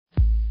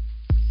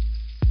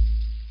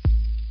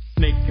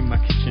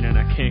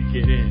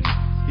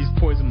He's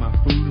poisoned my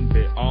food and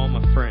bit all my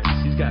friends.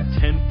 He's got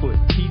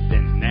 10-foot teeth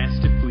and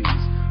nasty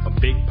fleas, a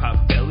big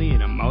pot belly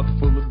and a mouth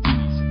full of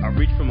bees. I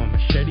reach for my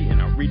machete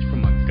and I reach for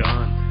my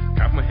gun,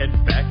 cock my head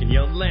back and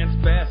yell, Lance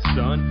Bass,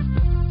 son.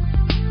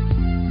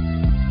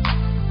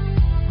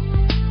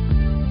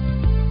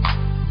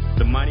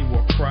 The mighty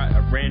war cry,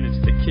 I ran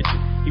into the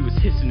kitchen. He was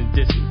hissing and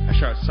dissing, I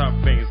shot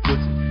soft bangers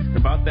glisten.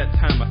 About that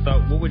time I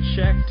thought, what would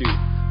Shaq do?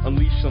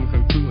 Unleash some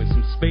Kung Fu and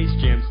some Space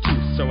Jams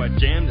too. So I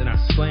jammed and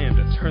I slammed,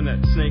 I turned that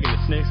snake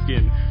into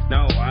snakeskin.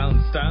 Now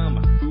island style,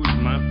 my food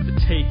is mine for the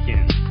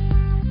taking.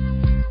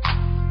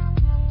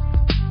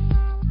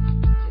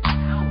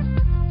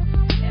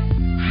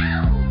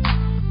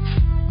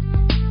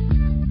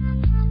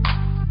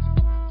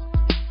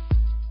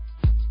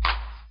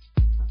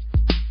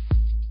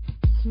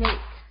 Snake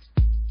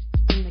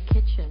in the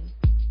kitchen.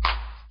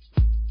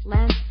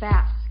 Lance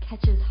Bass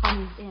catches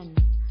honeys in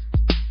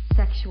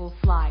sexual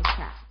fly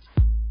trap.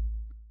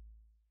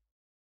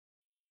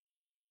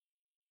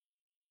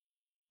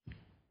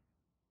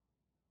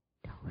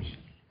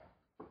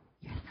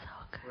 You're so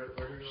good.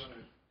 Where do you want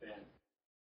to